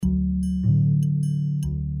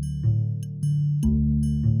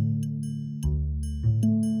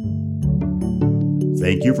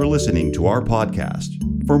Thank you for listening to our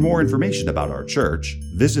podcast. For more information about our church,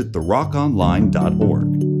 visit therockonline.org.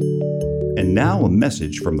 And now a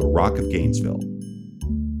message from the Rock of Gainesville.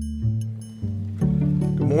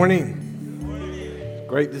 Good morning.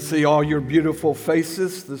 Great to see all your beautiful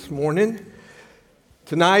faces this morning.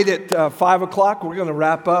 Tonight at 5 o'clock, we're going to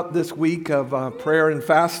wrap up this week of prayer and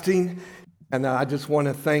fasting. And I just want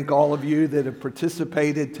to thank all of you that have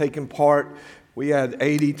participated, taken part. We had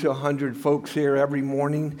 80 to 100 folks here every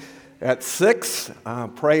morning at 6,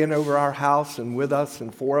 praying over our house and with us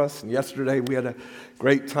and for us. And yesterday we had a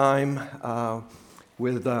great time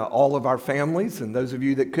with all of our families. And those of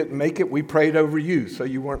you that couldn't make it, we prayed over you so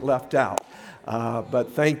you weren't left out.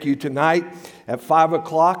 But thank you. Tonight at 5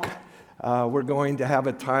 o'clock, we're going to have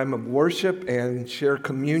a time of worship and share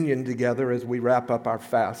communion together as we wrap up our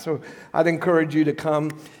fast. So I'd encourage you to come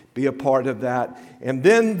be a part of that. And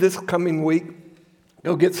then this coming week,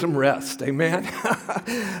 go get some rest, amen?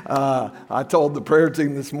 I told the prayer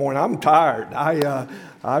team this morning, I'm tired.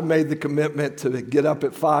 I made the commitment to get up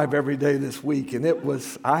at 5 every day this week, and it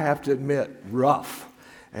was, I have to admit, rough.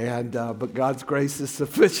 But God's grace is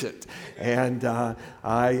sufficient, and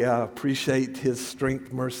I appreciate His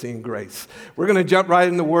strength, mercy, and grace. We're going to jump right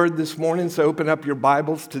in the Word this morning, so open up your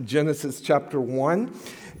Bibles to Genesis chapter 1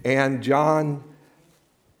 and John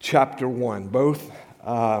chapter 1, both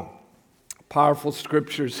powerful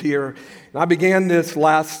scriptures here. And I began this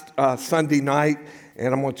last Sunday night,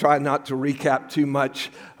 and I'm going to try not to recap too much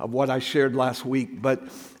of what I shared last week, but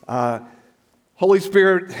Holy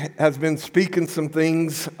Spirit has been speaking some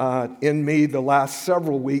things in me the last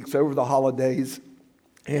several weeks over the holidays,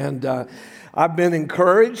 and I've been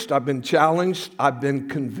encouraged, I've been challenged, I've been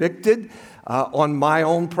convicted on my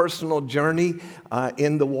own personal journey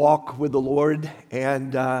in the walk with the Lord.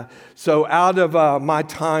 And so out of my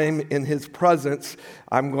time in His presence,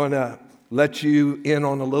 I'm going to let you in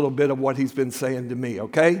on a little bit of what He's been saying to me,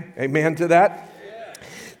 okay? Amen to that? Yeah.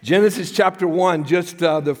 Genesis chapter 1, just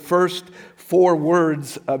the first 4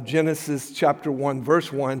 words of Genesis chapter 1,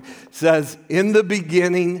 verse 1 says, "In the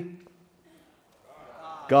beginning,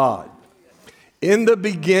 God." In the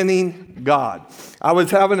beginning, God. I was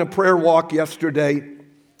having a prayer walk yesterday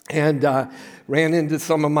and ran into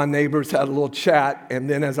some of my neighbors, had a little chat, and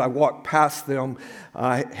then as I walked past them,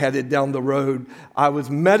 headed down the road, I was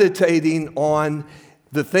meditating on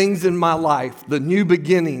the things in my life, the new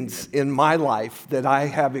beginnings in my life that I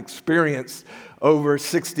have experienced over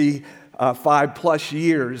 65 plus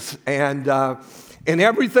years. And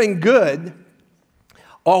everything good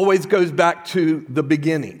always goes back to the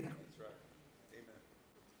beginning.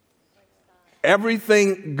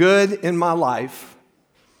 Everything good in my life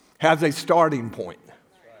has a starting point.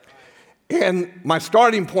 And my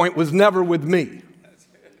starting point was never with me.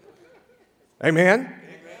 Amen?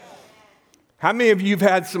 How many of you have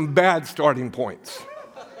had some bad starting points?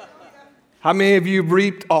 How many of you have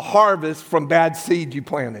reaped a harvest from bad seed you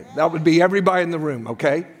planted? That would be everybody in the room,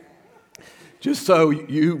 okay? Just so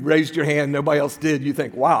you raised your hand, nobody else did, you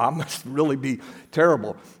think, wow, I must really be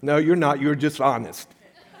terrible. No, you're not. You're just honest.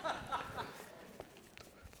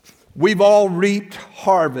 We've all reaped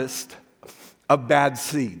harvest of bad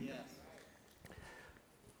seed.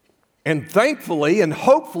 And thankfully and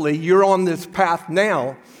hopefully you're on this path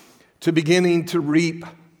now to beginning to reap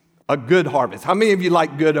a good harvest. How many of you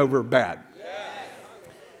like good over bad?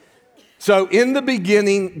 So in the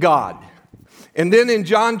beginning, God. And then in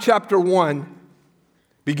John chapter 1,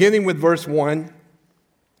 beginning with verse 1,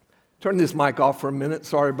 turn this mic off for a minute.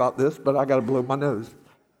 Sorry about this, but I got to blow my nose.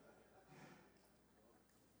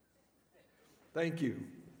 Thank you.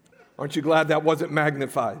 Aren't you glad that wasn't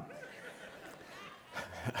magnified?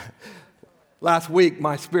 Last week,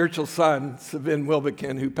 my spiritual son, Savin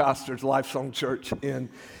Wilbekin, who pastors Lifesong Church in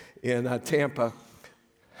Tampa,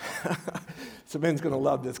 Savin's going to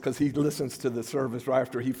love this because he listens to the service right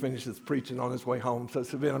after he finishes preaching on his way home. So,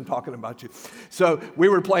 Savin, I'm talking about you. So we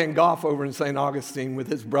were playing golf over in St. Augustine with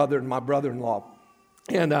his brother and my brother-in-law.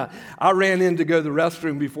 And I ran in to go to the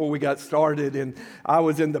restroom before we got started, and I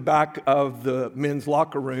was in the back of the men's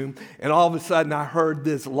locker room, and all of a sudden I heard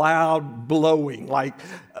this loud blowing, like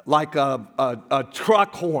a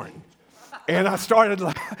truck horn. And I started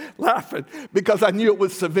laughing because I knew it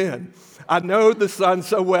was Savin. I know the son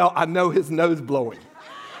so well, I know his nose blowing.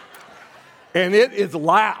 And it is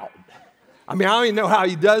loud. I mean, I don't even know how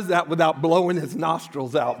he does that without blowing his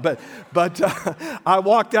nostrils out. But I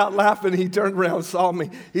walked out laughing. He turned around and saw me.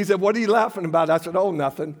 He said, "What are you laughing about?" I said, "Oh,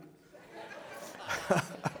 nothing."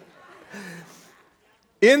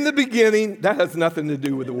 In the beginning, that has nothing to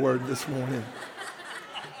do with the word this morning.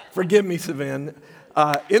 Forgive me, Savin.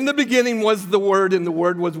 In the beginning was the Word, and the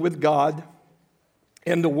Word was with God.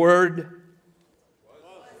 And the Word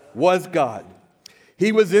was God.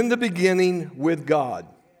 He was in the beginning with God.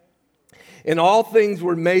 And all things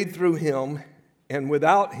were made through him, and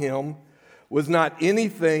without him was not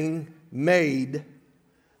anything made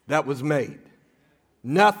that was made.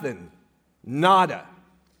 Nothing. Nada.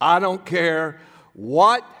 I don't care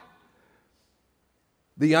what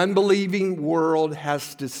the unbelieving world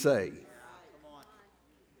has to say.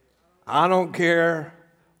 I don't care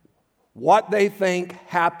what they think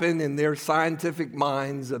happened in their scientific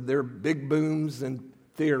minds of their big booms and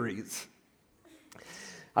theories.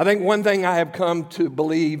 I think one thing I have come to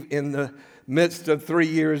believe in the midst of 3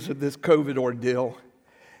 years of this COVID ordeal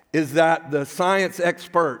is that the science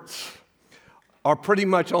experts are pretty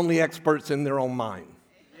much only experts in their own mind.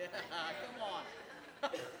 Yeah, come on.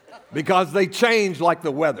 Because they change like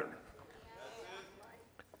the weather.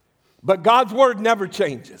 But God's word never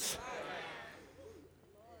changes.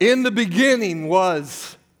 In the beginning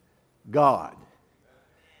was God.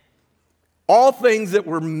 All things that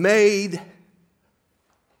were made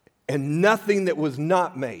and nothing that was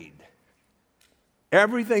not made.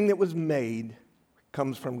 Everything that was made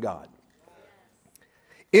comes from God.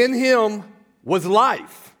 In him was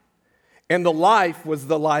life, and the life was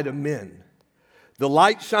the light of men. The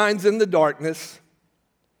light shines in the darkness,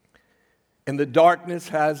 and the darkness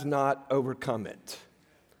has not overcome it.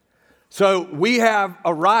 So we have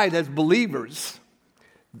a right as believers,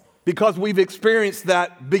 because we've experienced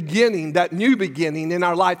that beginning, that new beginning in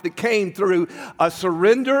our life that came through a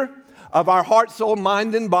surrender of our heart, soul,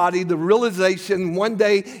 mind, and body, the realization one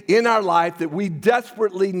day in our life that we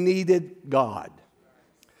desperately needed God.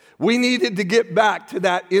 We needed to get back to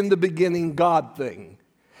that in the beginning God thing.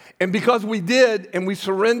 And because we did, and we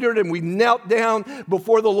surrendered, and we knelt down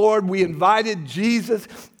before the Lord, we invited Jesus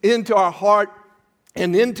into our heart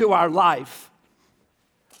and into our life,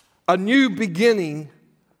 a new beginning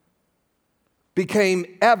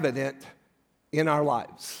became evident in our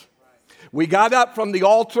lives. We got up from the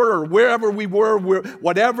altar or wherever we were,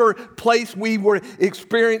 whatever place we were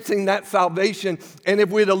experiencing that salvation, and if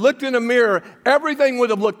we'd have looked in a mirror, everything would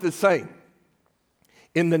have looked the same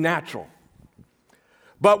in the natural.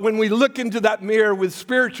 But when we look into that mirror with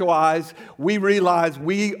spiritual eyes, we realize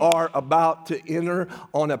we are about to enter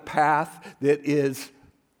on a path that is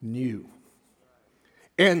new.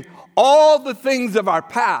 And all the things of our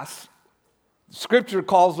past, Scripture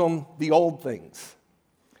calls them the old things.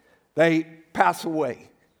 They pass away.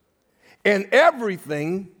 And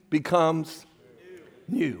everything becomes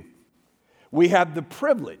new. We have the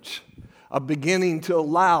privilege of beginning to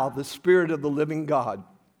allow the Spirit of the living God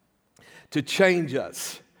to change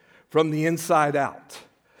us from the inside out.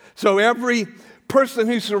 So every person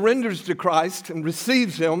who surrenders to Christ and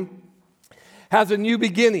receives him has a new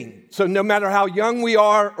beginning. So no matter how young we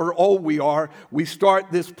are or old we are, we start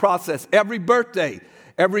this process. Every birthday,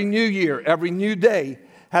 every new year, every new day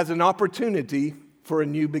has an opportunity for a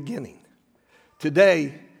new beginning.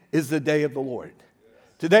 Today is the day of the Lord.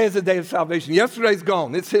 Today is the day of salvation. Yesterday's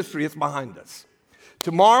gone. It's history. It's behind us.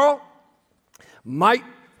 Tomorrow might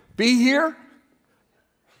be here.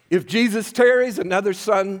 If Jesus tarries, another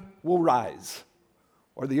sun will rise,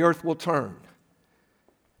 or the earth will turn.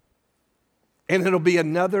 And it'll be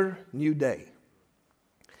another new day.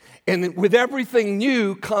 And with everything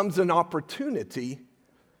new comes an opportunity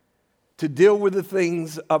to deal with the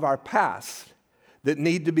things of our past that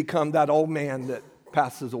need to become that old man that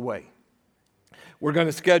passes away. We're going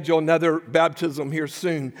to schedule another baptism here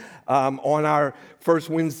soon on our first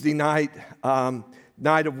Wednesday night,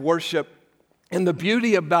 night of worship. And the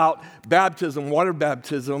beauty about baptism, water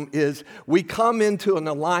baptism, is we come into an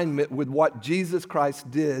alignment with what Jesus Christ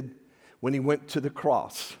did when he went to the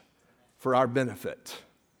cross for our benefit.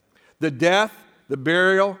 The death, the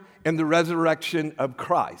burial, and the resurrection of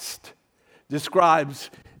Christ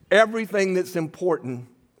describes everything that's important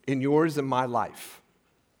in yours and my life.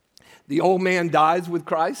 The old man dies with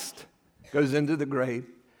Christ, goes into the grave.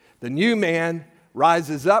 The new man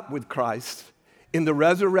rises up with Christ in the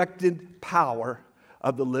resurrected power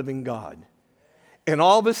of the living God. And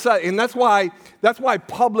all of a sudden, and that's why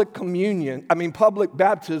public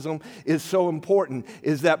baptism is so important,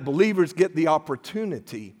 is that believers get the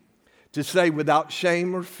opportunity to say without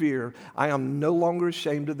shame or fear, I am no longer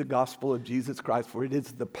ashamed of the gospel of Jesus Christ, for it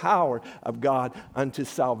is the power of God unto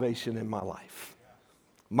salvation in my life.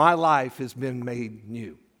 My life has been made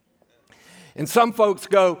new. And some folks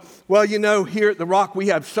go, well, you know, here at the Rock, we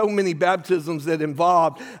have so many baptisms that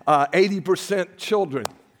involve 80% children.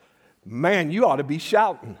 Man, you ought to be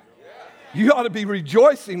shouting. You ought to be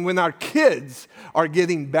rejoicing when our kids are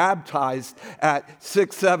getting baptized at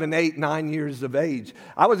 6, 7, 8, 9 years of age.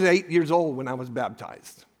 I was 8 years old when I was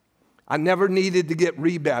baptized. I never needed to get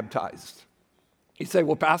rebaptized. You say,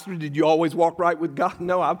 well, Pastor, did you always walk right with God?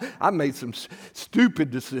 No, I made some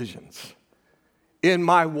stupid decisions in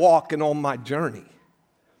my walk and on my journey.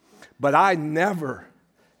 But I never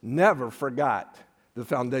forgot the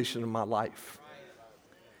foundation of my life.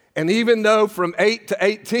 And even though from 8 to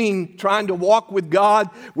 18, trying to walk with God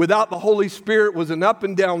without the Holy Spirit was an up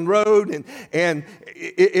and down road, and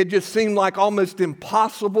it just seemed like almost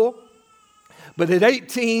impossible. But at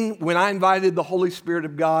 18, when I invited the Holy Spirit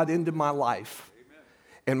of God into my life,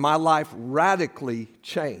 and my life radically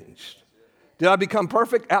changed. Did I become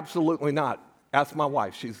perfect? Absolutely not. Ask my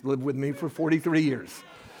wife. She's lived with me for 43 years.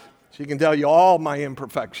 She can tell you all my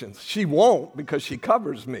imperfections. She won't because she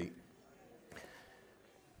covers me.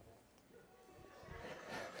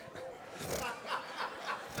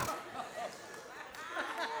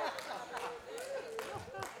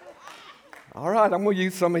 All right, I'm going to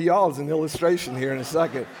use some of y'all as an illustration here in a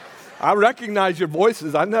second. I recognize your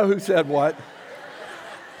voices. I know who said what.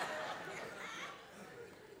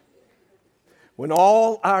 When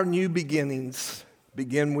all our new beginnings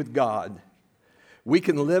begin with God, we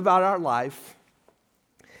can live out our life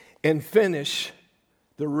and finish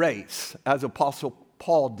the race, as Apostle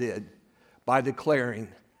Paul did, by declaring,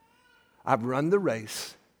 I've run the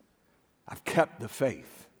race, I've kept the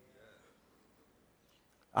faith.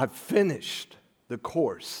 I've finished the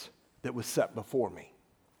course that was set before me.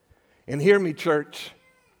 And hear me, church,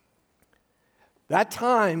 that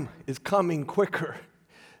time is coming quicker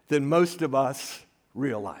than most of us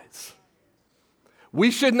realize.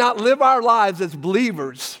 We should not live our lives as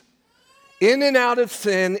believers in and out of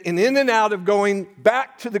sin and in and out of going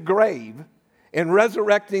back to the grave and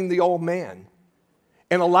resurrecting the old man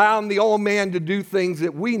and allowing the old man to do things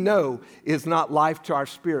that we know is not life to our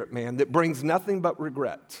spirit man, that brings nothing but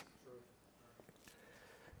regret.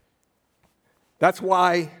 That's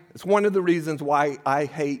why, it's one of the reasons why I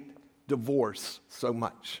hate divorce so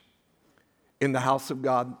much in the house of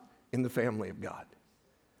God, in the family of God.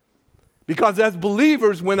 Because as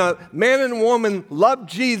believers, when a man and a woman love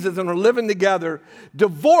Jesus and are living together,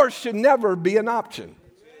 divorce should never be an option.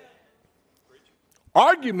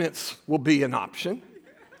 Arguments will be an option.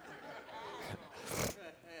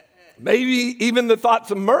 Maybe even the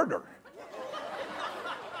thoughts of murder.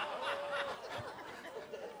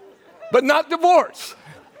 But not divorce.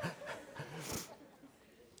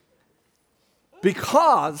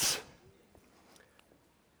 Because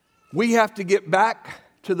we have to get back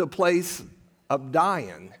to the place of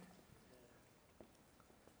dying.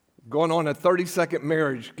 Going on a 30-second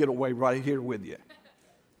marriage getaway right here with you.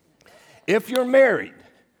 If you're married,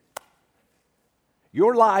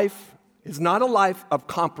 your life is not a life of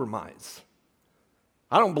compromise.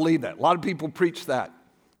 I don't believe that. A lot of people preach that.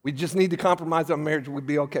 We just need to compromise on marriage, we'll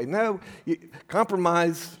be okay. No,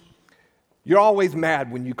 compromise, you're always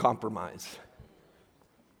mad when you compromise.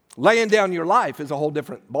 Laying down your life is a whole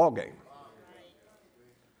different ballgame.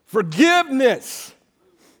 Forgiveness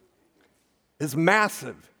is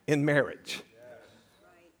massive in marriage.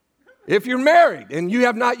 If you're married and you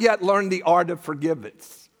have not yet learned the art of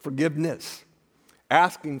forgiveness,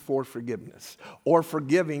 asking for forgiveness, or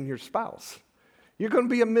forgiving your spouse, you're going to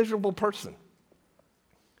be a miserable person.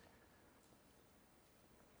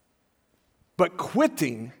 But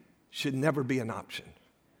quitting should never be an option.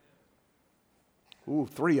 Ooh,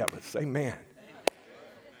 3 of us, amen.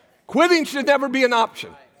 Quitting should never be an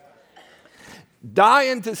option.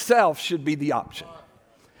 Dying to self should be the option.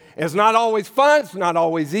 It's not always fun, it's not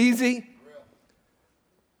always easy,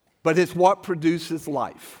 but it's what produces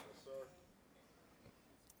life.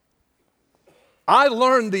 I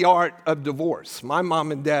learned the art of divorce. My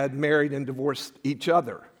mom and dad married and divorced each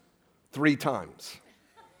other 3 times.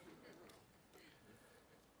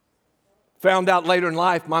 Found out later in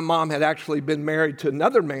life, my mom had actually been married to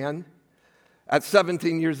another man at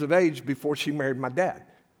 17 years of age before she married my dad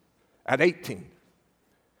at 18.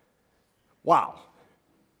 Wow.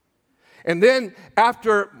 And then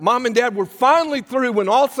after mom and dad were finally through, when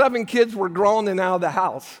all 7 kids were grown and out of the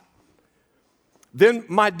house, then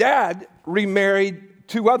my dad remarried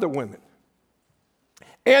 2 other women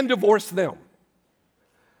and divorced them.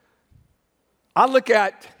 I look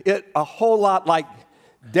at it a whole lot like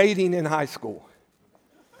dating in high school.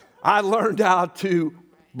 I learned how to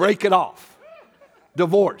break it off.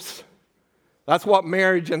 Divorce. That's what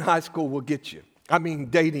marriage in high school will get you. I mean,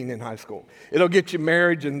 dating in high school. It'll get you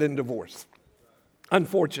marriage and then divorce.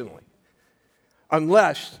 Unfortunately.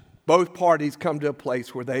 Unless Both parties come to a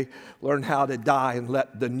place where they learn how to die and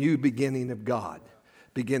let the new beginning of God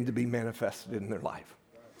begin to be manifested in their life.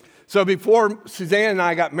 So before Suzanne and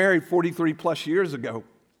I got married 43 plus years ago,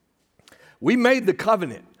 we made the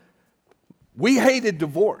covenant. We hated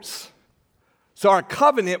divorce. So our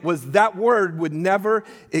covenant was that word would never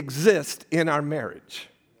exist in our marriage.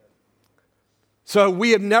 So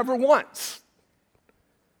we have never once,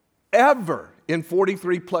 ever in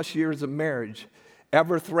 43 plus years of marriage,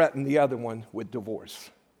 ever threatened the other one with divorce.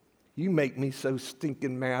 You make me so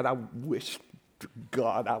stinking mad. I wish to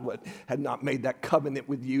God I had not made that covenant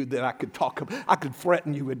with you that I could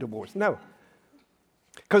threaten you with divorce. No.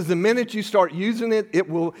 Because the minute you start using it,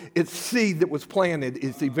 its seed that was planted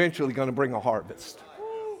is eventually going to bring a harvest.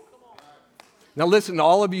 Now listen, to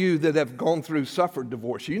all of you that have gone through, suffered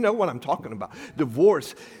divorce, you know what I'm talking about.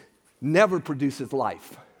 Divorce never produces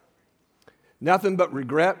life. Nothing but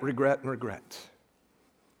regret, regret, and regret.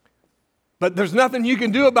 But there's nothing you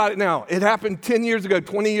can do about it now. It happened 10 years ago,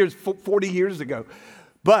 20 years, 40 years ago.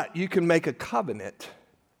 But you can make a covenant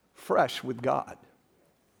fresh with God.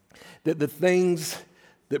 That the things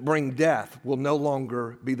that bring death will no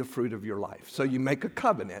longer be the fruit of your life. So you make a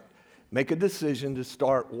covenant, make a decision to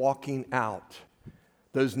start walking out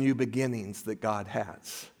those new beginnings that God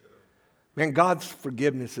has. Man, God's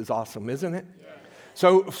forgiveness is awesome, isn't it?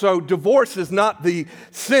 Yeah. So divorce is not the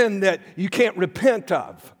sin that you can't repent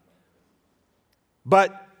of.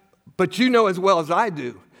 But you know as well as I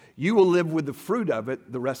do, you will live with the fruit of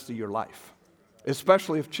it the rest of your life,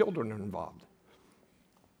 especially if children are involved.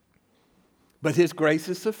 But His grace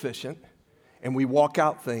is sufficient, and we walk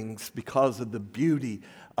out things because of the beauty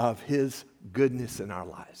of His goodness in our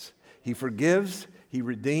lives. He forgives, He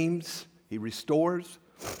redeems, He restores,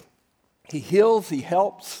 He heals, He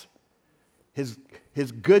helps. His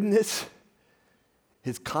goodness,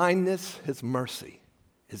 His kindness, His mercy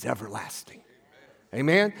is everlasting.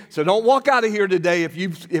 Amen? So don't walk out of here today if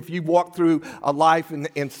you've walked through a life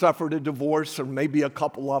and suffered a divorce, or maybe a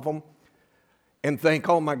couple of them, and think,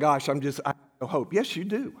 oh my gosh, I have no hope. Yes, you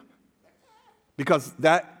do. Because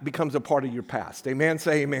that becomes a part of your past. Amen?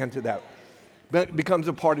 Say amen to that. That becomes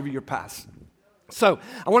a part of your past. So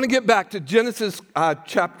I want to get back to Genesis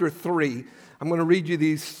chapter 3. I'm going to read you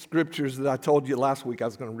these scriptures that I told you last week I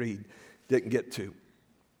was going to read, didn't get to.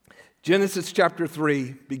 Genesis chapter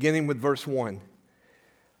 3, beginning with verse 1.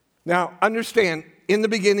 Now, understand, in the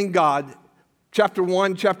beginning, God, chapter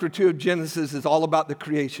 1, chapter 2 of Genesis is all about the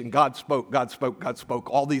creation. God spoke, God spoke, God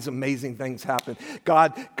spoke. All these amazing things happened.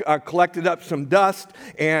 God collected up some dust,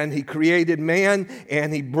 and He created man,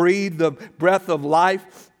 and He breathed the breath of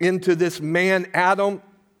life into this man, Adam,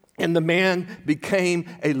 and the man became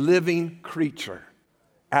a living creature.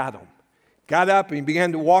 Adam got up and he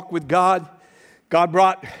began to walk with God. God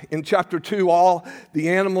brought, in chapter 2, all the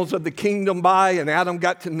animals of the kingdom by, and Adam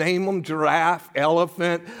got to name them: giraffe,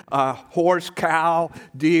 elephant, horse, cow,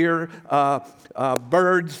 deer,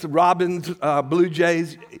 birds, robins, blue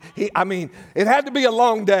jays. It had to be a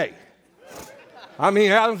long day.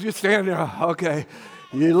 Adam's just standing there, okay,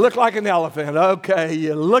 you look like an elephant, okay,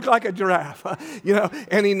 you look like a giraffe,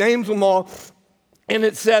 and he names them all. And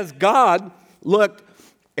it says God looked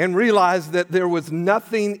and realized that there was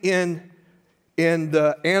nothing in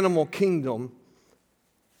the animal kingdom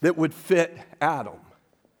that would fit Adam.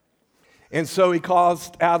 And so He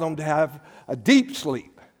caused Adam to have a deep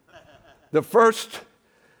sleep. The first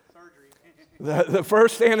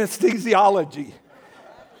anesthesiology.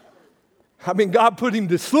 God put him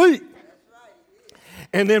to sleep.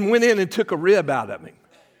 And then went in and took a rib out of him.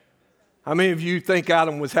 How many of you think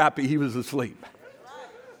Adam was happy he was asleep?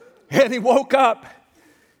 And he woke up,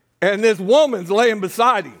 and this woman's laying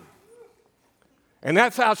beside him. And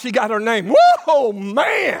that's how she got her name. Whoa,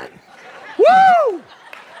 man! Woo!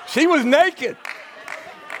 She was naked.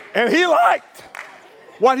 And he liked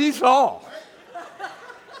what he saw.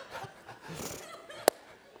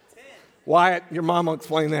 Wyatt, your mom will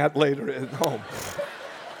explain that later at home.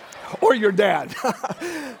 Or your dad.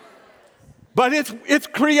 But it's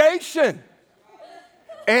creation.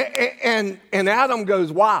 And Adam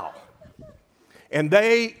goes, wow. And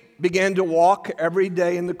they began to walk every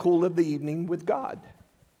day in the cool of the evening with God.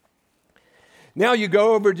 Now you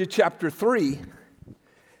go over to chapter 3,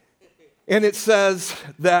 and it says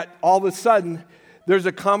that all of a sudden there's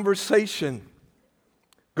a conversation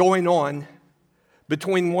going on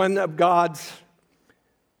between one of God's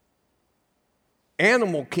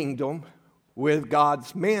animal kingdom with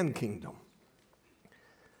God's man kingdom.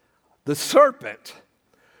 The serpent,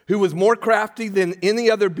 who was more crafty than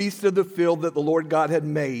any other beast of the field that the Lord God had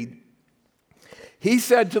made, he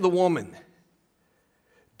said to the woman,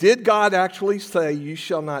 Did God actually say, you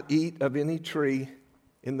shall not eat of any tree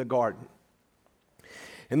in the garden?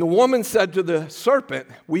 And the woman said to the serpent,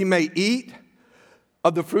 we may eat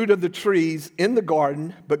of the fruit of the trees in the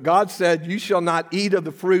garden, but God said, you shall not eat of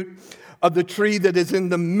the fruit of the tree that is in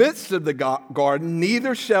the midst of the garden,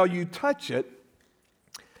 neither shall you touch it,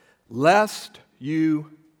 lest you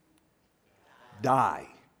die.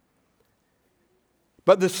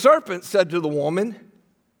 But the serpent said to the woman,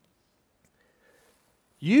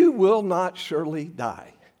 you will not surely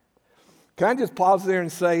die. Can I just pause there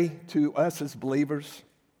and say to us as believers,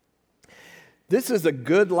 this is a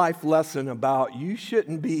good life lesson about you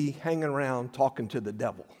shouldn't be hanging around talking to the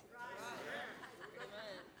devil.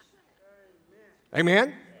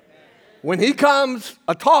 Amen? When he comes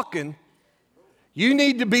a-talking, you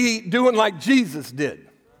need to be doing like Jesus did.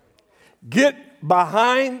 Get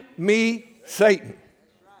behind me, Satan.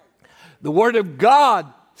 The Word of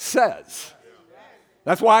God says.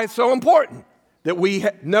 That's why it's so important that we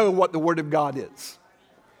know what the Word of God is.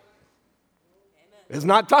 It's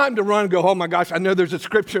not time to run and go, oh my gosh, I know there's a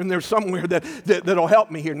scripture in there somewhere that'll help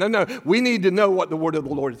me here. No, we need to know what the Word of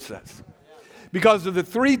the Lord says. Because of the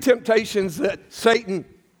three temptations that Satan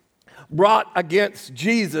brought against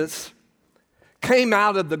Jesus came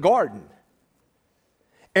out of the garden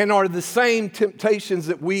and are the same temptations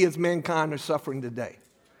that we as mankind are suffering today.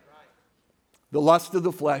 The lust of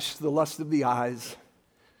the flesh, the lust of the eyes,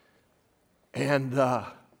 and the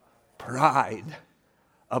pride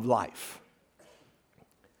of life.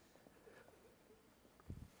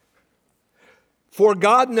 For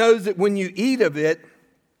God knows that when you eat of it,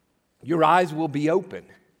 your eyes will be open,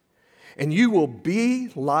 and you will be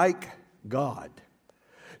like God,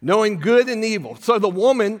 knowing good and evil. So the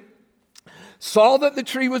woman saw that the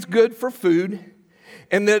tree was good for food,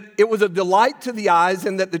 and that it was a delight to the eyes,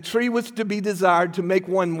 and that the tree was to be desired to make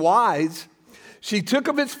one wise. She took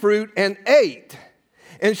of its fruit and ate,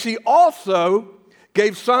 and she also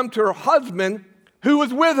gave some to her husband who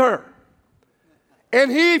was with her,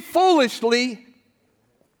 and he foolishly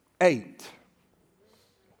ate.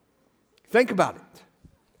 Think about it.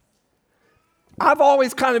 I've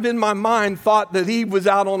always kind of in my mind thought that Eve was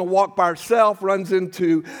out on a walk by herself, runs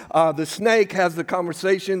into the snake, has the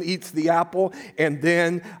conversation, eats the apple, and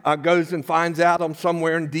then goes and finds Adam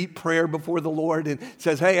somewhere in deep prayer before the Lord and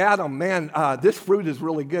says, hey, Adam, man, this fruit is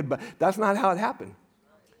really good. But that's not how it happened.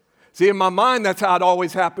 See, in my mind, that's how it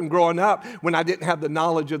always happened growing up when I didn't have the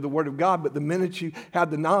knowledge of the Word of God. But the minute you had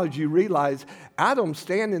the knowledge, you realize Adam's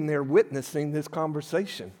standing there witnessing this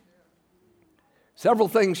conversation. Several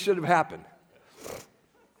things should have happened.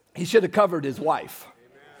 He should have covered his wife.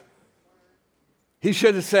 He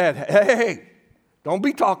should have said, hey, don't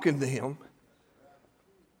be talking to him.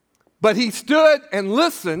 But he stood and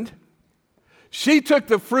listened. She took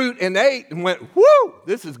the fruit and ate and went, whoo,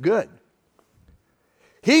 this is good.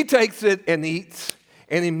 He takes it and eats,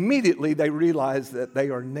 and immediately they realize that they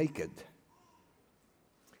are naked.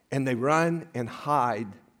 And they run and hide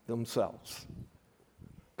themselves.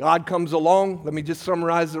 God comes along. Let me just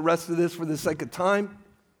summarize the rest of this for the sake of time.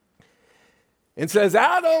 And says,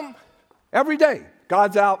 Adam, every day,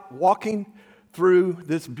 God's out walking through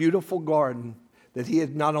this beautiful garden that he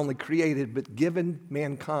had not only created, but given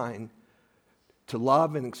mankind to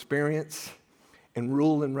love and experience and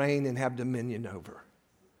rule and reign and have dominion over.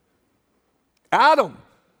 Adam,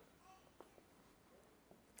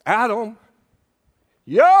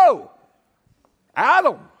 yo,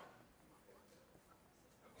 Adam,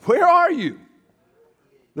 where are you?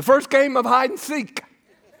 The first game of hide and seek.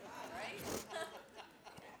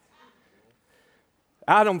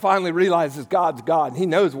 Adam finally realizes God's God, and he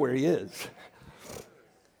knows where he is.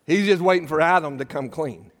 He's just waiting for Adam to come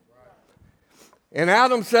clean. And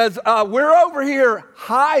Adam says, we're over here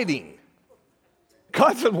hiding.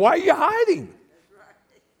 God said, why are you hiding?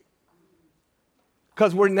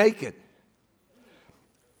 Because we're naked.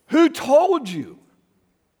 Who told you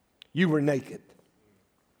you were naked?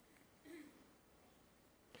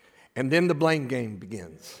 And then the blame game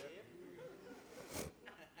begins.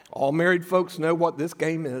 All married folks know what this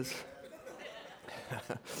game is.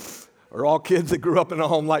 Or all kids that grew up in a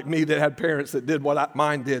home like me that had parents that did what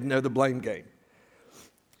mine did know the blame game.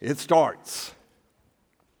 It starts.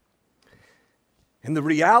 And the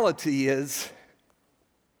reality is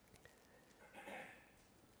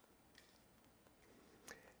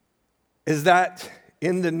that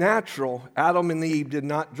in the natural, Adam and Eve did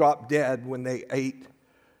not drop dead when they ate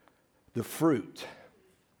the fruit,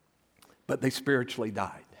 but they spiritually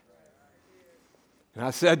died. And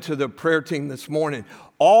I said to the prayer team this morning,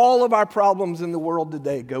 all of our problems in the world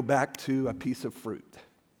today go back to a piece of fruit.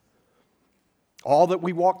 All that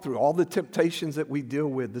we walk through, all the temptations that we deal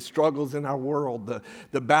with, the struggles in our world,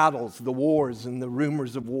 the battles, the wars and the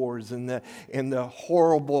rumors of wars and the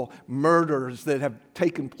horrible murders that have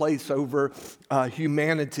taken place over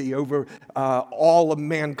humanity, over all of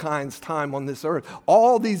mankind's time on this earth.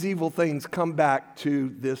 All these evil things come back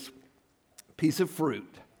to this piece of fruit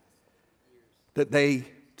that they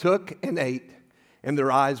took and ate, and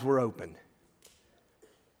their eyes were opened.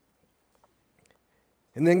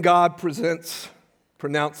 And then God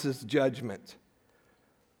pronounces judgment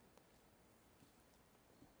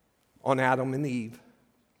on Adam and Eve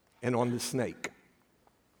and on the snake.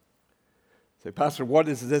 Say, Pastor, what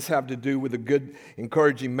does this have to do with a good,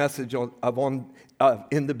 encouraging message in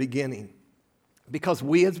the beginning? Because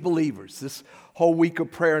we as believers, this whole week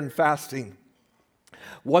of prayer and fasting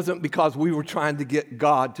wasn't because we were trying to get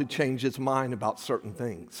God to change his mind about certain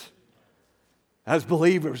things. As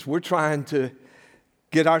believers, we're trying to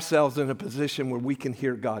get ourselves in a position where we can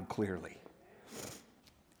hear God clearly.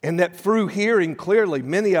 And that through hearing clearly,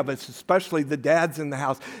 many of us, especially the dads in the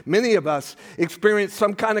house, many of us experience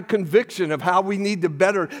some kind of conviction of how we need to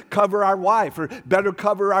better cover our wife or better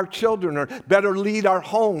cover our children or better lead our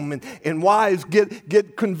home. And wives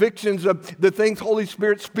get convictions of the things Holy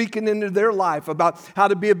Spirit's speaking into their life about how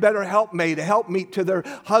to be a better helpmate, a helpmeet to their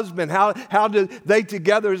husband. How do they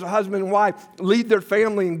together as a husband and wife lead their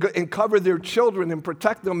family and cover their children and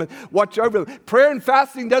protect them and watch over them. Prayer and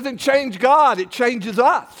fasting doesn't change God, it changes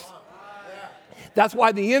us. That's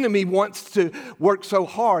why the enemy wants to work so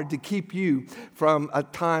hard to keep you from a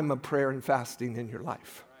time of prayer and fasting in your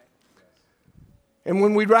life. And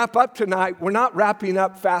when we wrap up tonight, we're not wrapping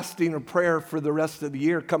up fasting or prayer for the rest of the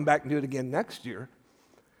year, come back and do it again next year.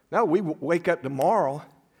 No, we wake up tomorrow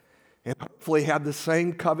and hopefully have the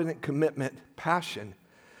same covenant commitment, passion.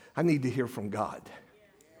 I need to hear from God.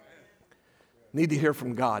 Need to hear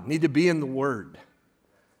from God. Need to be in the Word.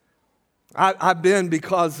 I've been,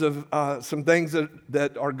 because of some things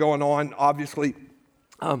that are going on, obviously,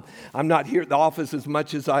 I'm not here at the office as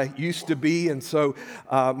much as I used to be, and so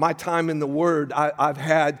my time in the Word, I've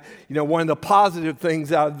had, one of the positive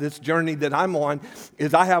things out of this journey that I'm on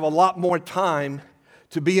is I have a lot more time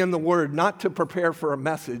to be in the Word, not to prepare for a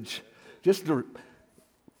message, just to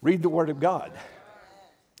read the Word of God.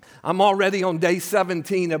 I'm already on day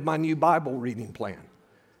 17 of my new Bible reading plan.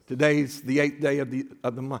 Today's the 8th day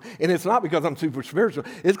of the month. And it's not because I'm super spiritual.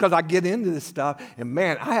 It's because I get into this stuff. And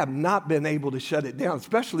man, I have not been able to shut it down,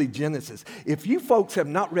 especially Genesis. If you folks have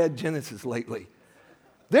not read Genesis lately,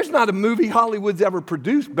 there's not a movie Hollywood's ever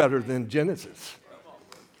produced better than Genesis.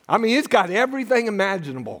 I mean, it's got everything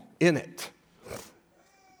imaginable in it.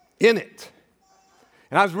 In it.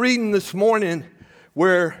 And I was reading this morning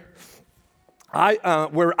where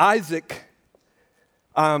Isaac...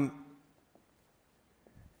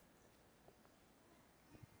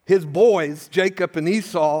 his boys, Jacob and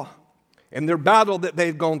Esau, and their battle that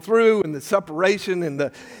they'd gone through and the separation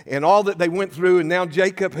and all that they went through. And now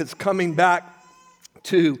Jacob is coming back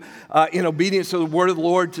to, in obedience to the word of the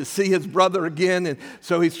Lord, to see his brother again. And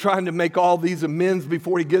so he's trying to make all these amends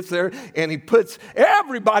before he gets there. And he puts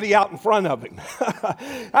everybody out in front of him.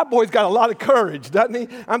 That boy's got a lot of courage, doesn't he?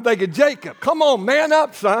 I'm thinking, Jacob, come on, man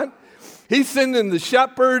up, son. He's sending the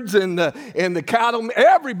shepherds and the cattle.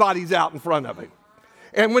 Everybody's out in front of him.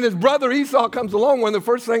 And when his brother Esau comes along, one of the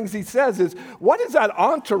first things he says is, what is that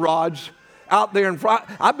entourage out there in front?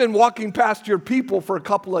 I've been walking past your people for a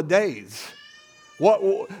couple of days.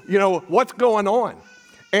 What's going on?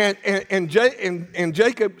 And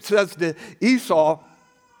Jacob says to Esau,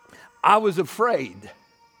 I was afraid.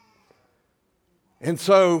 And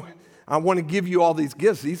so I want to give you all these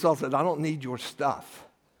gifts. Esau said, I don't need your stuff.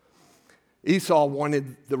 Esau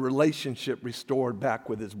wanted the relationship restored back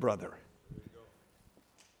with his brother.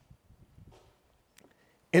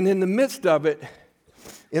 And in the midst of it,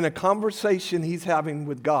 in a conversation he's having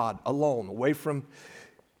with God, alone, away from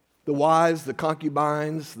the wives, the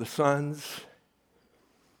concubines, the sons,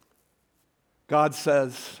 God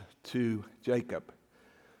says to Jacob,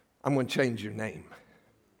 I'm going to change your name.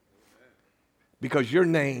 Because your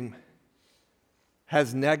name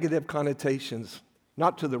has negative connotations,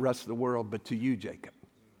 not to the rest of the world, but to you, Jacob.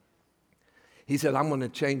 He said, I'm going to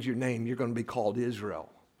change your name. You're going to be called Israel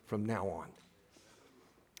from now on.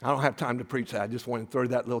 I don't have time to preach that. I just want to throw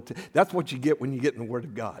that little... That's what you get when you get in the Word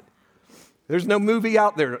of God. There's no movie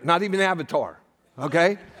out there, not even Avatar,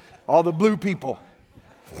 okay? All the blue people.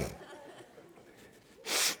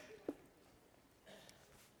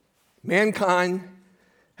 Mankind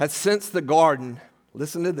has since the garden,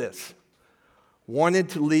 listen to this, wanted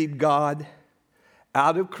to lead God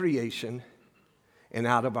out of creation and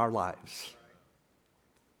out of our lives.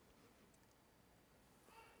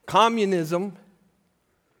 communism,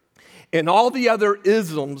 and all the other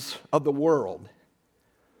isms of the world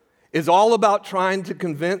is all about trying to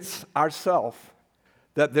convince ourselves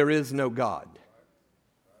that there is no God.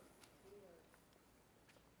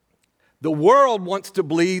 The world wants to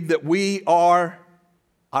believe that we are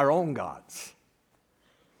our own gods.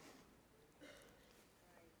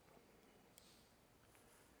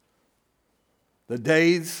 The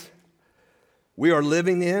days we are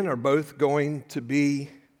living in are both going to be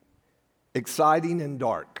exciting and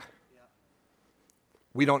dark.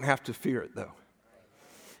 We don't have to fear it, though.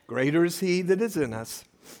 Greater is He that is in us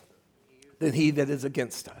than he that is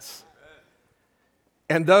against us.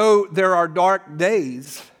 And though there are dark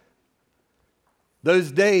days,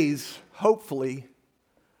 those days, hopefully,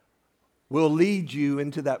 will lead you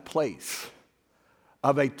into that place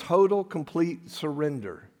of a total, complete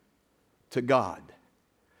surrender to God,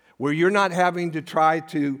 where you're not having to try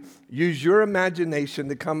to use your imagination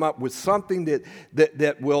to come up with something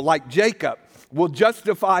that will, like Jacob, will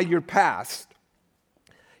justify your past.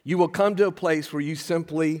 You will come to a place where you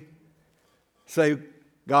simply say,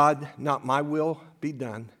 God, not my will be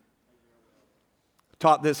done.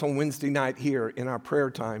 Taught this on Wednesday night here in our prayer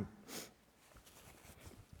time.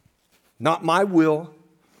 Not my will,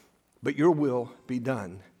 but your will be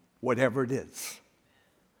done, whatever it is.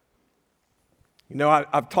 You know,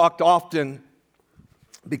 I've talked often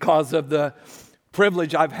because of the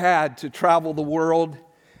privilege I've had to travel the world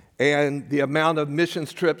and the amount of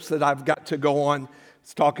missions trips that I've got to go on. I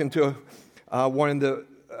was talking to one of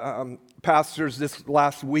the pastors this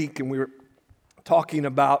last week, and we were talking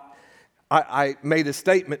about, I made a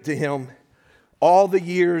statement to him, all the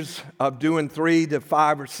years of doing 3 to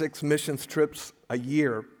 5 or 6 missions trips a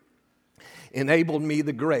year enabled me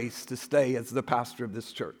the grace to stay as the pastor of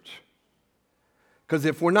this church. Because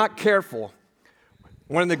if we're not careful,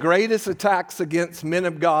 one of the greatest attacks against men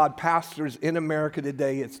of God, pastors in America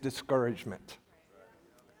today, is discouragement.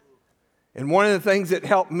 And one of the things that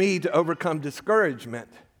helped me to overcome discouragement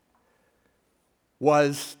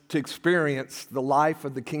was to experience the life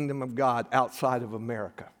of the kingdom of God outside of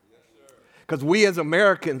America. Because we as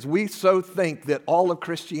Americans, we so think that all of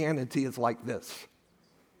Christianity is like this.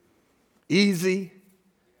 Easy,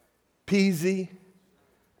 peasy,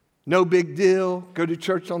 no big deal, go to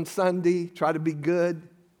church on Sunday, try to be good.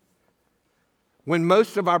 When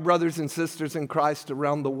most of our brothers and sisters in Christ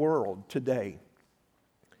around the world today,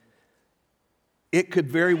 it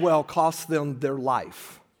could very well cost them their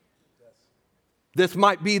life. This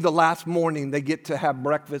might be the last morning they get to have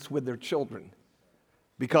breakfast with their children,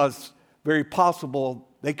 because very possible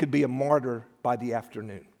they could be a martyr by the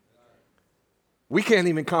afternoon. We can't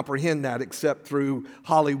even comprehend that except through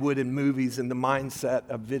Hollywood and movies and the mindset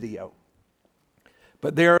of video.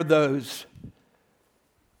 But there are those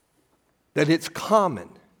that it's common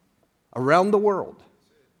around the world.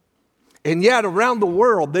 And yet around the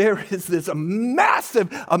world, there is this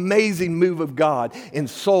massive, amazing move of God in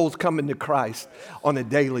souls coming to Christ on a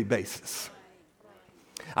daily basis.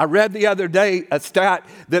 I read the other day a stat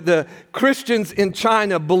that the Christians in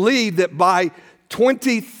China believe that by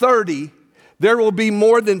 2030, there will be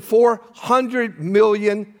more than 400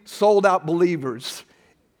 million sold-out believers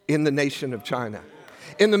in the nation of China.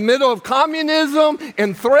 In the middle of communism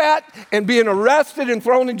and threat and being arrested and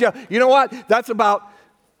thrown in jail. You know what? That's about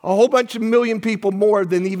a whole bunch of million people more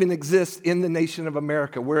than even exist in the nation of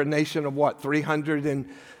America. We're a nation of what?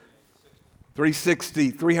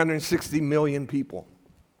 360 million people.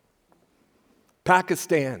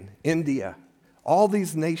 Pakistan, India, all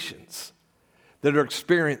these nations that are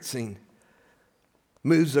experiencing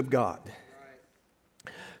moves of God.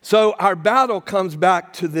 So our battle comes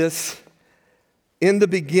back to this in the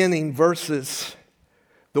beginning versus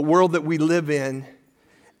the world that we live in.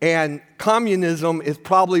 And communism is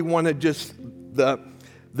probably one of just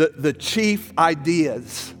the chief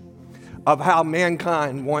ideas of how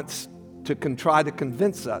mankind wants to try to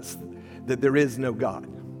convince us that there is no God.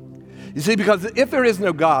 You see, because if there is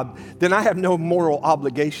no God, then I have no moral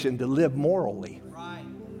obligation to live morally. Right.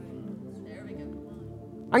 There we go.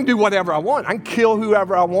 I can do whatever I want. I can kill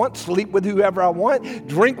whoever I want, sleep with whoever I want,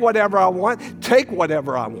 drink whatever I want, take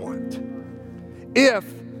whatever I want, if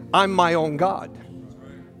I'm my own God.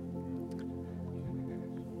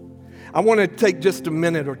 I want to take just a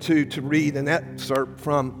minute or two to read an excerpt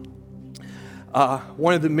from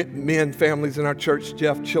one of the men families in our church,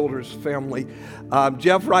 Jeff Childers' family.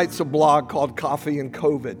 Jeff writes a blog called Coffee and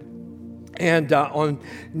COVID. And on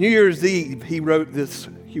New Year's Eve, he wrote this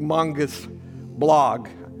humongous blog.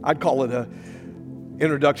 I'd call it an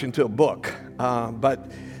introduction to a book.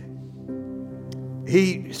 But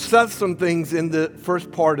he says some things in the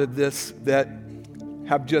first part of this that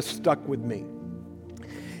have just stuck with me.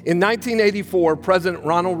 In 1984, President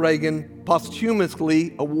Ronald Reagan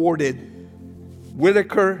posthumously awarded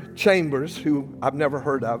Whittaker Chambers, who I've never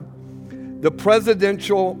heard of, the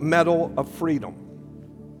Presidential Medal of Freedom.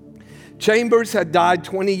 Chambers had died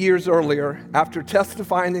 20 years earlier after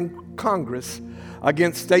testifying in Congress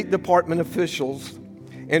against State Department officials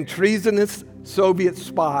and treasonous Soviet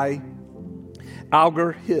spy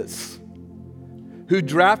Alger Hiss, who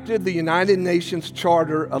drafted the United Nations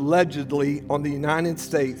Charter allegedly on the United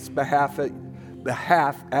States' behalf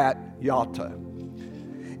at Yalta.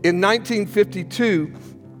 In 1952,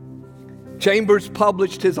 Chambers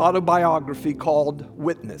published his autobiography called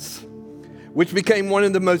Witness, which became one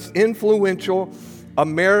of the most influential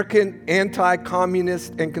American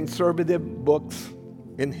anti-communist and conservative books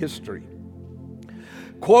in history.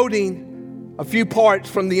 Quoting a few parts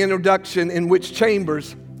from the introduction in which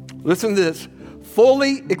Chambers, listen to this,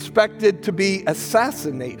 fully expected to be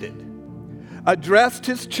assassinated, addressed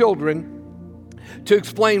his children to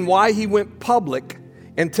explain why he went public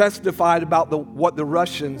and testified about what the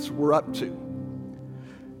Russians were up to.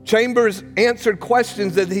 Chambers answered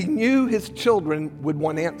questions that he knew his children would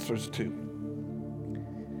want answers to.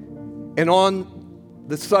 And on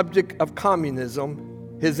the subject of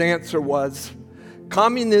communism, his answer was,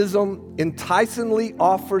 communism enticingly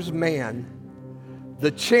offers man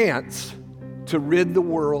the chance to rid the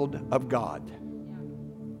world of God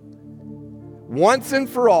once and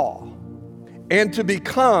for all, and to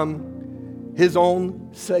become his own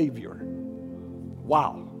savior.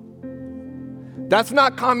 Wow. That's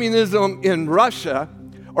not communism in Russia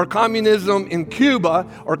or communism in Cuba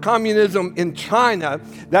or communism in China.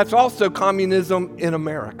 That's also communism in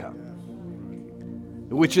America,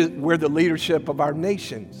 which is where the leadership of our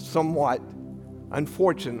nation somewhat,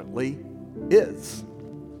 unfortunately, is.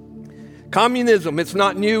 Communism, it's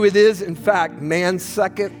not new. It is, in fact, man's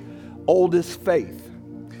second oldest faith.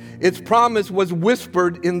 Its promise was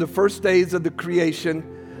whispered in the first days of the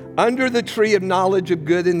creation. Under the tree of knowledge of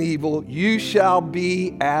good and evil, you shall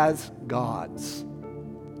be as gods.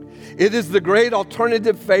 It is the great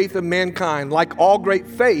alternative faith of mankind. Like all great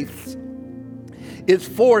faiths, its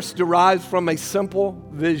force derives from a simple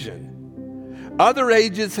vision. Other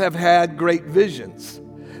ages have had great visions.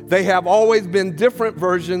 They have always been different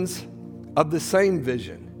versions of the same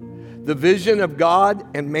vision, the vision of God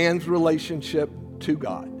and man's relationship to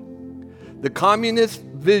God. The communist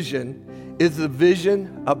vision is the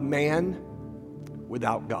vision of man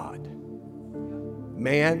without God.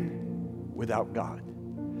 Man without God.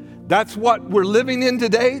 That's what we're living in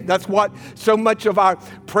today. That's what so much of our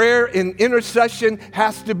prayer and intercession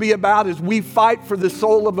has to be about as we fight for the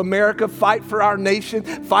soul of America, fight for our nation,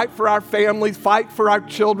 fight for our families, fight for our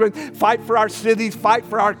children, fight for our cities, fight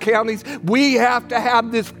for our counties. We have to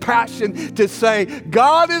have this passion to say,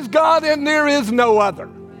 God is God and there is no other.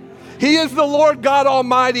 He is the Lord God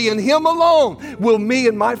Almighty, and Him alone will me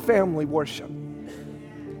and my family worship.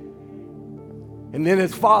 And then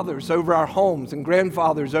as fathers over our homes and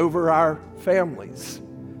grandfathers over our families,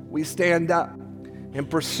 we stand up and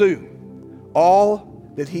pursue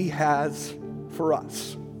all that He has for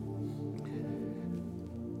us.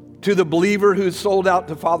 To the believer who's sold out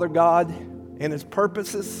to Father God and His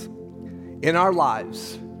purposes in our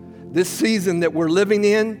lives, this season that we're living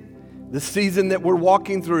in, the season that we're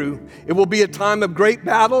walking through, it will be a time of great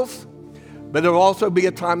battles, but it will also be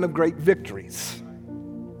a time of great victories.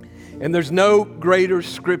 And there's no greater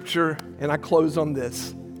scripture, and I close on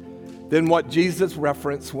this, than what Jesus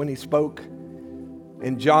referenced when He spoke.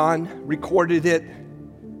 And John recorded it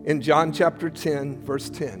in John chapter 10, verse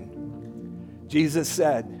 10. Jesus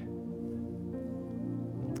said,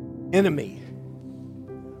 enemy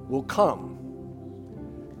will come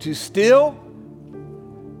to steal,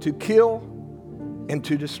 to kill, and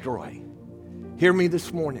to destroy. Hear me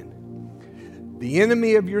this morning. The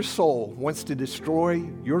enemy of your soul wants to destroy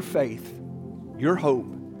your faith, your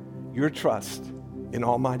hope, your trust in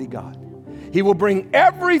Almighty God. He will bring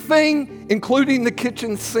everything, including the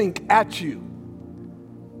kitchen sink, at you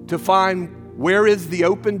to find where is the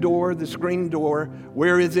open door, the screen door,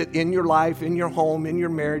 where is it in your life, in your home, in your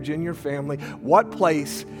marriage, in your family. What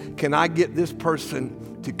place can I get this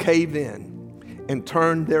person to cave in and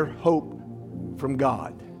turn their hope from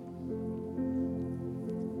God?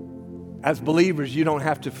 As believers, you don't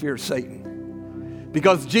have to fear Satan,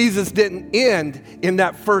 because Jesus didn't end in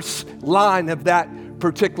that first line of that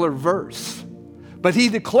particular verse, but He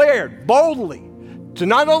declared boldly to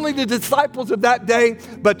not only the disciples of that day,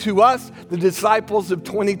 but to us, the disciples of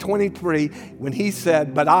 2023, when He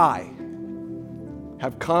said, but I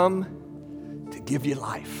have come to give you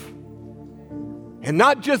life And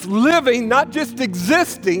not just living, not just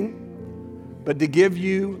existing, but to give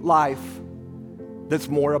you life that's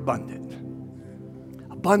more abundant.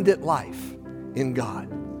 Abundant life in God.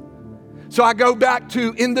 So I go back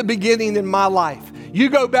to in the beginning in my life. You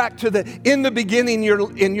go back to the in the beginning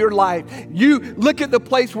in your life. You look at the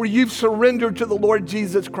place where you've surrendered to the Lord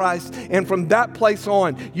Jesus Christ. And from that place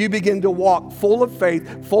on, you begin to walk full of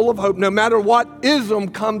faith, full of hope. No matter what ism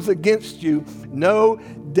comes against you, no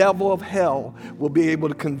devil of hell will be able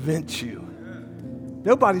to convince you.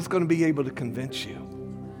 Nobody's going to be able to convince you.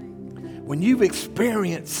 When you've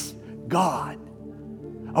experienced God,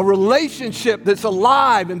 a relationship that's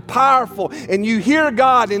alive and powerful, and you hear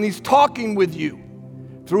God and He's talking with you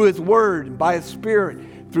through His Word and by His Spirit,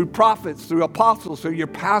 through prophets, through apostles, through your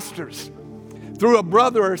pastors, through a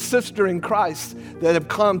brother or sister in Christ that have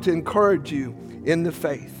come to encourage you in the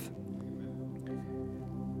faith,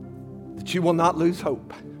 that you will not lose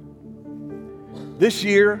hope. This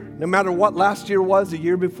year, no matter what last year was, the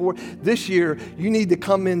year before, this year, you need to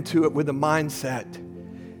come into it with a mindset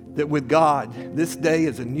that with God, this day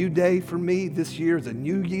is a new day for me. This year is a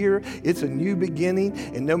new year. It's a new beginning.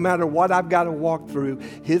 And no matter what I've got to walk through,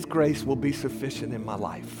 His grace will be sufficient in my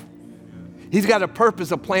life. He's got a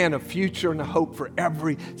purpose, a plan, a future, and a hope for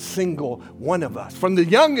every single one of us, from the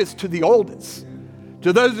youngest to the oldest.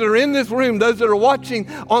 To those that are in this room, those that are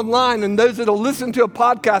watching online, and those that will listen to a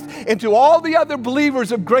podcast, and to all the other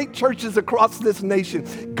believers of great churches across this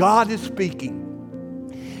nation, God is speaking.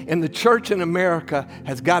 And the church in America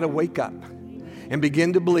has got to wake up and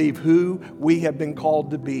begin to believe who we have been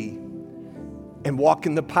called to be and walk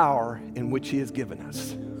in the power in which He has given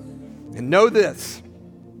us. And know this,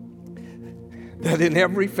 that in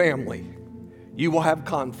every family, you will have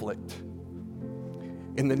conflict.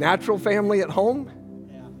 In the natural family at home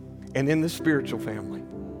and in the spiritual family.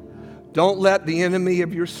 Don't let the enemy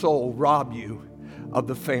of your soul rob you of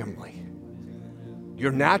the family.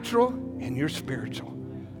 Your natural and your spiritual.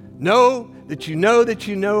 Know that you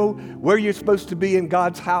know where you're supposed to be in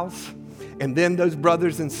God's house. And then those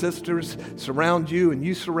brothers and sisters surround you and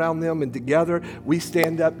you surround them. And together we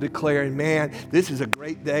stand up declaring, man, this is a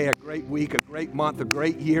great day, a great week, a great month, a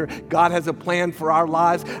great year. God has a plan for our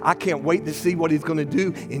lives. I can't wait to see what He's going to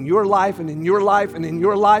do in your life and in your life and in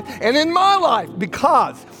your life and in my life,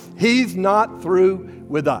 because He's not through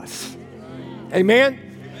with us. Amen?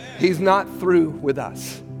 He's not through with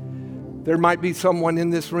us. There might be someone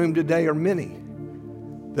in this room today, or many,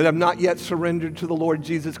 that have not yet surrendered to the Lord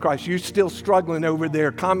Jesus Christ. You're still struggling over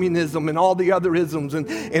there, communism and all the other isms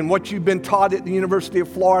and what you've been taught at the University of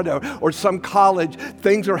Florida or some college.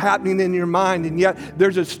 Things are happening in your mind, and yet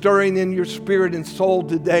there's a stirring in your spirit and soul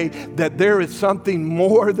today that there is something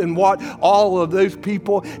more than what all of those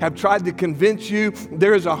people have tried to convince you.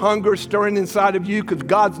 There is a hunger stirring inside of you because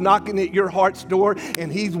God's knocking at your heart's door,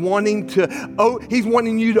 and He's wanting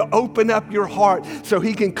you to open up your heart so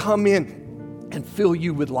He can come in and fill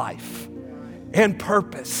you with life and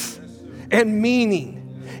purpose and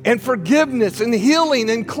meaning and forgiveness and healing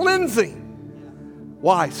and cleansing.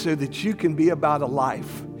 Why? So that you can be about a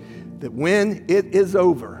life that when it is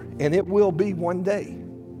over, and it will be one day,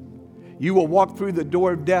 you will walk through the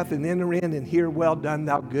door of death and enter in and hear, well done,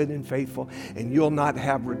 thou good and faithful, and you'll not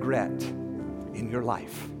have regret in your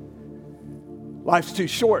life. Life's too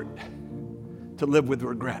short to live with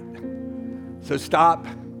regret. So stop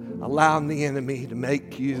allowing the enemy to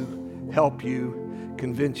make you, help you,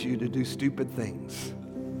 convince you to do stupid things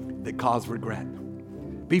that cause regret.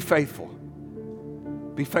 Be faithful.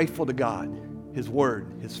 Be faithful to God, His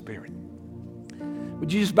Word, His Spirit.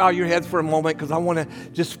 Would you just bow your heads for a moment, because I want to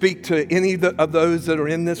just speak to any of those that are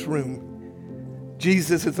in this room.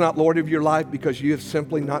 Jesus is not Lord of your life because you have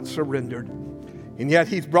simply not surrendered. And yet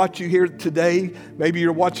He's brought you here today. Maybe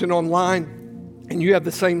you're watching online and you have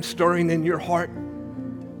the same stirring in your heart.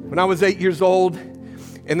 When I was 8 years old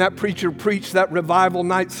and that preacher preached that revival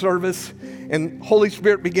night service and Holy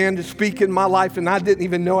Spirit began to speak in my life, and I didn't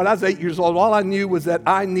even know it. I was 8 years old. All I knew was that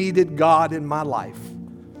I needed God in my life.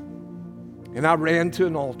 And I ran to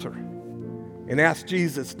an altar and asked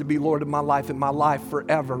Jesus to be Lord of my life, and my life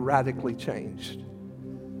forever radically changed.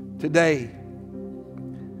 Today,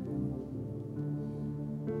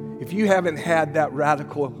 if you haven't had that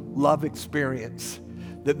radical love experience,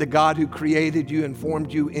 that the God who created you and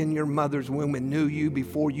formed you in your mother's womb and knew you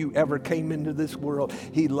before you ever came into this world,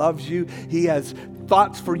 He loves you. He has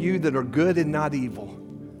thoughts for you that are good and not evil.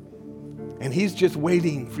 And He's just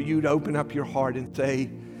waiting for you to open up your heart and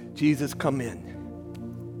say, Jesus, come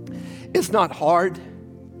in. It's not hard.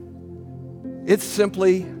 It's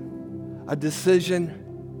simply a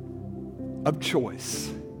decision of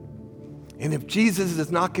choice. And if Jesus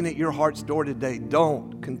is knocking at your heart's door today,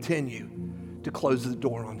 don't continue to close the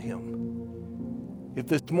door on him. If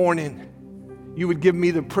this morning you would give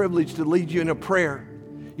me the privilege to lead you in a prayer,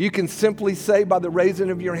 you can simply say by the raising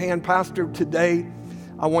of your hand, Pastor, today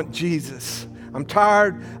I want Jesus. I'm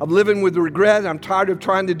tired of living with regret. I'm tired of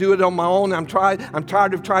trying to do it on my own. I'm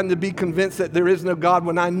tired of trying to be convinced that there is no God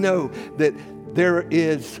when I know that there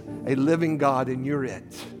is a living God and you're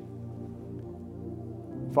it.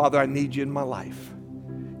 Father, I need you in my life.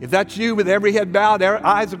 If that's you, with every head bowed,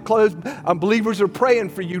 eyes are closed, believers are praying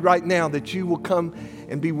for you right now that you will come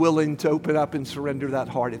and be willing to open up and surrender that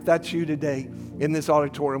heart. If that's you today in this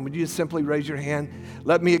auditorium, would you just simply raise your hand?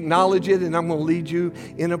 Let me acknowledge it, and I'm going to lead you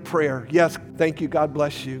in a prayer. Yes, thank you. God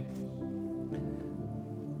bless you.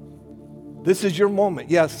 This is your moment.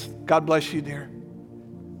 Yes, God bless you, dear.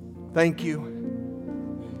 Thank you.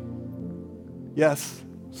 Yes,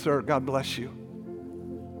 sir, God bless you.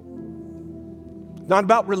 Not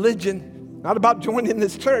about religion, not about joining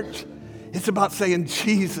this church. It's about saying,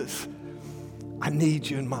 Jesus, I need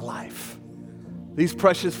you in my life. These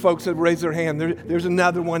precious folks that raise their hand, there's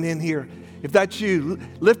another one in here. If that's you,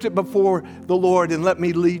 lift it before the Lord and let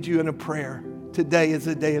me lead you in a prayer. Today is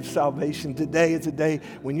a day of salvation. Today is a day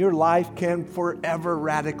when your life can forever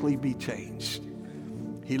radically be changed.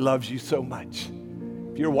 He loves you so much.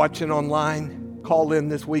 If you're watching online, call in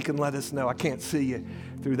this week and let us know. I can't see you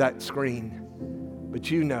through that screen, but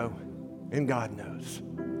you know, and God knows.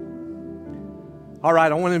 All right,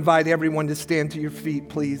 I want to invite everyone to stand to your feet,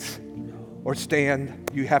 please. Or stand.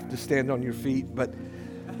 You have to stand on your feet, but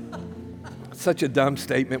such a dumb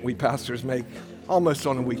statement we pastors make almost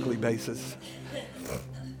on a weekly basis.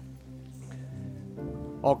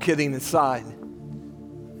 All kidding aside,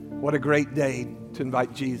 what a great day to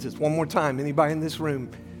invite Jesus. One more time, anybody in this room,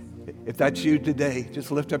 if that's you today,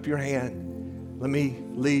 just lift up your hand. Let me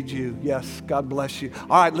lead you. Yes, God bless you.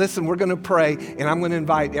 All right, listen, we're going to pray, and I'm going to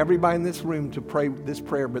invite everybody in this room to pray this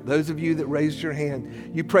prayer. But those of you that raised your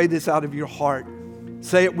hand, you pray this out of your heart.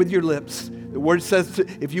 Say it with your lips. The word says,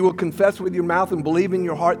 if you will confess with your mouth and believe in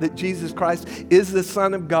your heart that Jesus Christ is the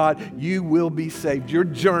Son of God, you will be saved. Your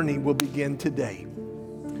journey will begin today.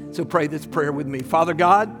 So pray this prayer with me. Father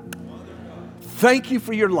God, thank you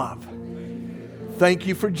for your love. Thank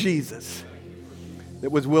you for Jesus that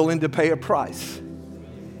was willing to pay a price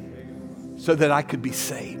so that I could be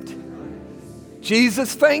saved.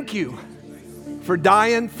 Jesus, thank you for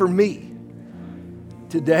dying for me.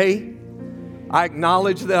 Today, I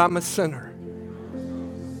acknowledge that I'm a sinner.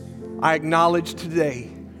 I acknowledge today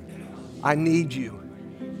I need you.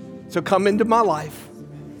 So come into my life.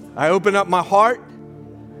 I open up my heart.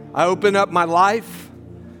 I open up my life.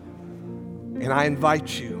 And I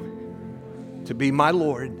invite you to be my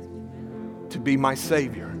Lord, to be my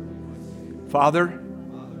Savior. Father,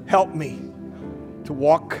 help me to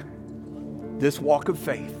walk this walk of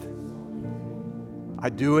faith. I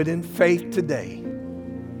do it in faith today.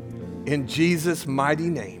 In Jesus' mighty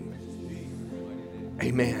name.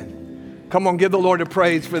 Amen. Come on, give the Lord a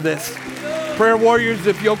praise for this. Prayer warriors,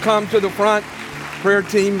 if you'll come to the front, prayer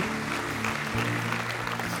team.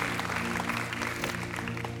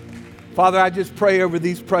 Father, I just pray over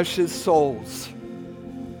these precious souls.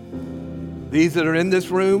 These that are in this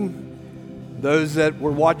room, those that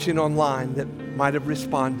were watching online that might have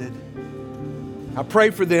responded. I pray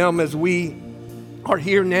for them as we are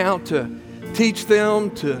here now to teach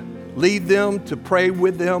them, to lead them, to pray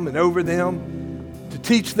with them and over them, to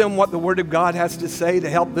teach them what the Word of God has to say, to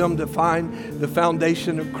help them to find the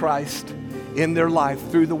foundation of Christ in their life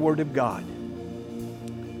through the Word of God.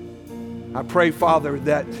 I pray, Father,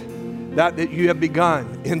 that you have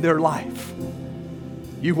begun in their life,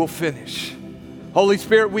 you will finish. Holy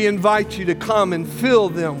Spirit, we invite you to come and fill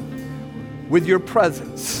them with your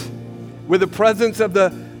presence, with the presence of the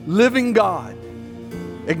living God,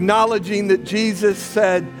 acknowledging that Jesus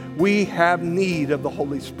said we have need of the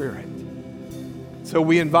Holy Spirit. So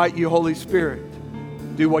we invite you, Holy Spirit,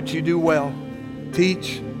 do what you do well.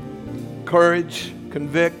 Teach, encourage,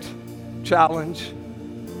 convict, challenge,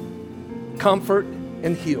 comfort,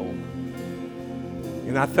 and heal.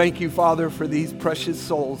 And I thank you, Father, for these precious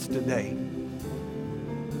souls today.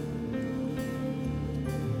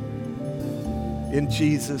 In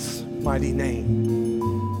Jesus' mighty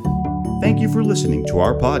name. Thank you for listening to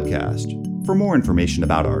our podcast. For more information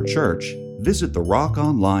about our church, visit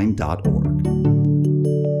therockonline.org.